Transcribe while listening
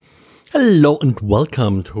Hello and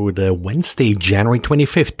welcome to the Wednesday, January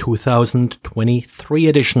 25th, 2023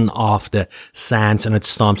 edition of the SANS and its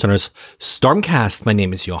Storm Center's StormCast. My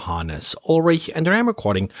name is Johannes Ulrich and I am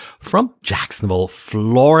recording from Jacksonville,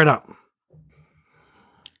 Florida.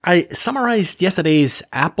 I summarized yesterday's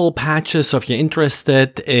Apple patches, so if you're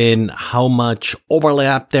interested in how much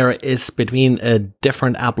overlap there is between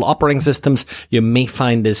different Apple operating systems, you may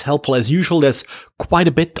find this helpful. As usual, there's quite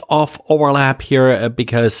a bit of overlap here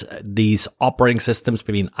because these operating systems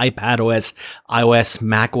between iPadOS, iOS,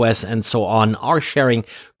 macOS, and so on are sharing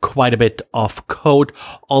quite a bit of code.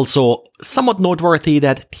 Also, somewhat noteworthy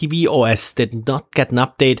that tvOS did not get an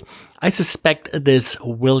update. I suspect this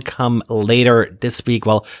will come later this week.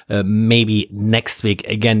 Well, maybe next week.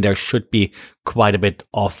 Again, there should be quite a bit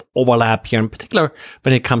of overlap here, in particular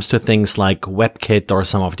when it comes to things like WebKit or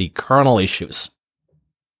some of the kernel issues.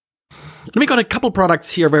 And we got a couple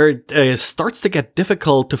products here where it starts to get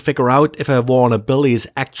difficult to figure out if a vulnerability is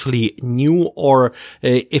actually new or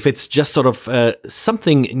if it's just sort of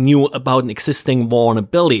something new about an existing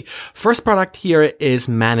vulnerability. First product here is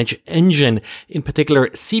Manage Engine, in particular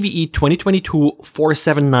CVE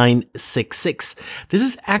 2022-47966. This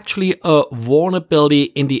is actually a vulnerability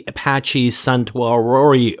in the Apache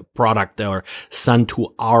Santuario product or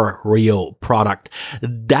Santuario product.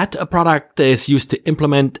 That product is used to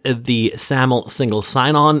implement the SAML single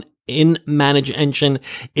sign-on in Manage Engine.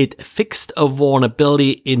 It fixed a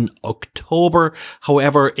vulnerability in October.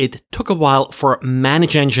 However, it took a while for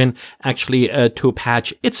Manage Engine actually to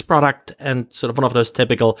patch its product, and sort of one of those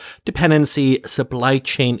typical dependency supply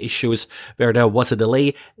chain issues where there was a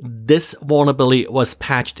delay. This vulnerability was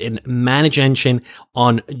patched in Manage Engine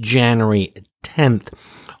on January 10th.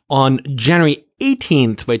 On January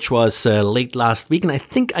 18th, which was late last week, and I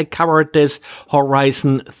think I covered this,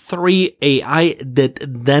 Horizon 3 AI did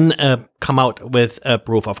then come out with a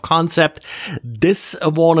proof of concept. This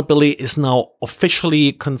vulnerability is now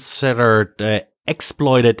officially considered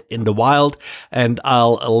exploited in the wild, and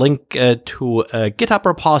I'll link to a GitHub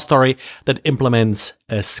repository that implements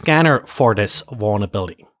a scanner for this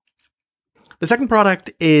vulnerability. The second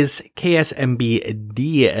product is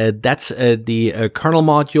KSMBD. That's the kernel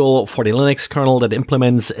module for the Linux kernel that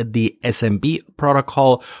implements the SMB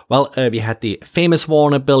protocol. Well, we had the famous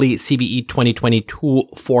vulnerability CVE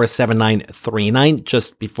 2022-47939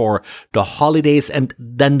 just before the holidays, and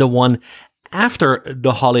then the one after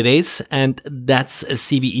the holidays, and that's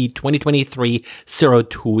CVE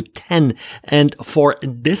 2023-0210. And for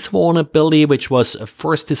this vulnerability, which was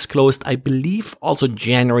first disclosed, I believe, also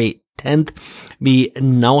January 10th, we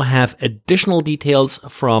now have additional details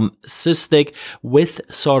from Sysdig with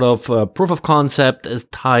sort of proof of concept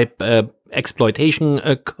type exploitation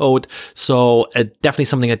code. So definitely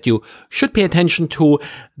something that you should pay attention to.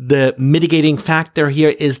 The mitigating factor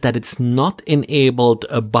here is that it's not enabled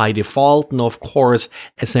by default. And of course,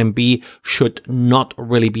 SMB should not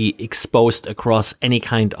really be exposed across any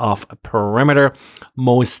kind of perimeter.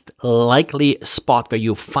 Most likely spot where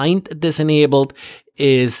you find this enabled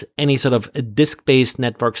is any sort of disk-based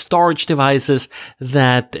network storage devices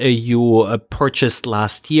that you purchased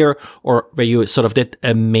last year, or where you sort of did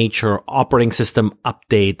a major operating system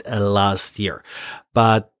update last year.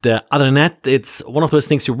 But other than that, it's one of those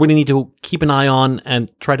things you really need to keep an eye on and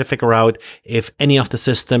try to figure out if any of the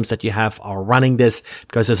systems that you have are running this,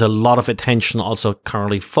 because there's a lot of attention also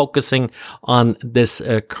currently focusing on this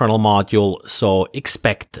kernel module. So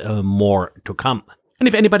expect more to come. And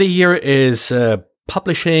if anybody here is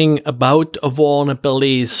publishing about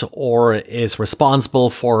vulnerabilities or is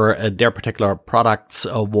responsible for their particular product's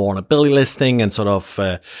vulnerability listing and sort of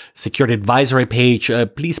security advisory page,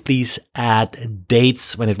 please add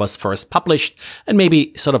dates when it was first published and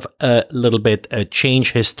maybe sort of a little bit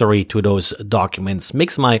change history to those documents.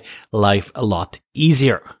 Makes my life a lot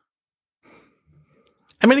easier.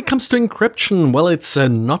 And when it comes to encryption, well, it's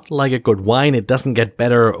not like a good wine. It doesn't get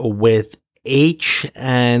better with age,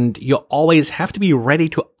 and you always have to be ready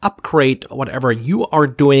to upgrade whatever you are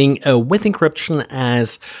doing with encryption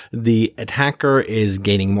as the attacker is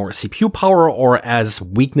gaining more CPU power or as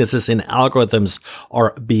weaknesses in algorithms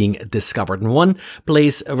are being discovered. And one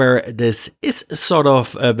place where this is sort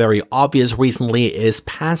of very obvious recently is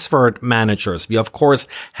password managers. We of course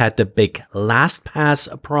had the big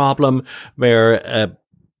LastPass problem where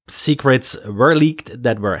secrets were leaked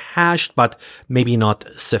that were hashed, but maybe not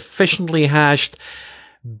sufficiently hashed.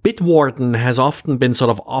 Bitwarden has often been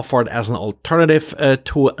sort of offered as an alternative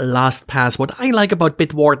to LastPass. What I like about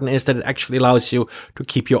Bitwarden is that it actually allows you to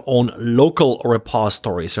keep your own local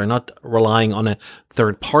repository. So you're not relying on a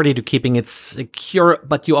third party to keeping it secure,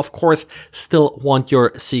 but you of course still want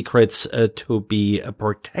your secrets to be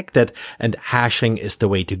protected, and hashing is the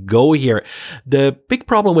way to go here. The big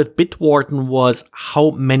problem with Bitwarden was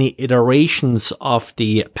how many iterations of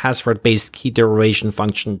the password-based key derivation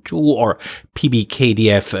function 2 or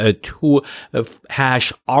PBKDF2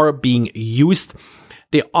 hash are being used.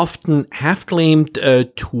 They often have claimed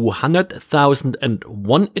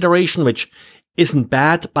 200,001 iteration, which isn't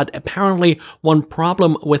bad, but apparently one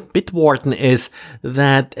problem with Bitwarden is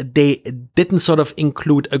that they didn't sort of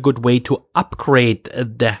include a good way to upgrade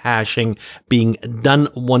the hashing being done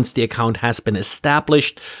once the account has been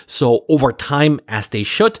established. So over time, as they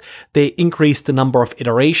should, they increase the number of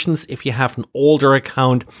iterations. If you have an older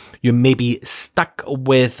account, you may be stuck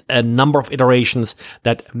with a number of iterations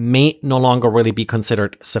that may no longer really be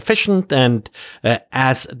considered sufficient. And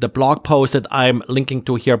as the blog post that I'm linking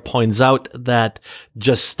to here points out, that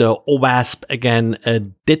just OWASP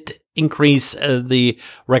again did increase the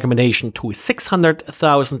recommendation to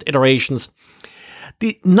 600,000 iterations.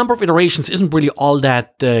 The number of iterations isn't really all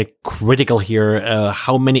that critical here.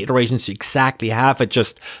 How many iterations you exactly have, it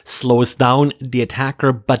just slows down the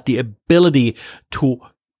attacker, but the ability to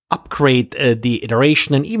upgrade the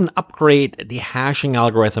iteration and even upgrade the hashing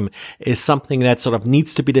algorithm is something that sort of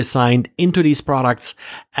needs to be designed into these products,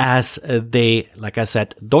 as they, like I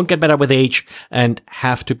said, don't get better with age and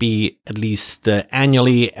have to be at least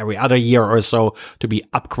annually, every other year or so, to be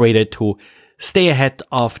upgraded to stay ahead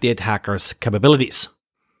of the attacker's capabilities.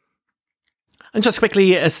 And just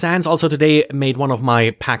quickly, Sans also today made one of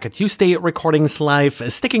my Packet Tuesday recordings live,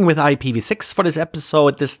 sticking with IPv6 for this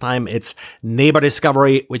episode. This time it's neighbor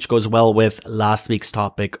discovery, which goes well with last week's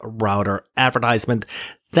topic, router advertisement.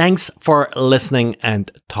 Thanks for listening, and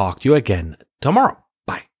talk to you again tomorrow.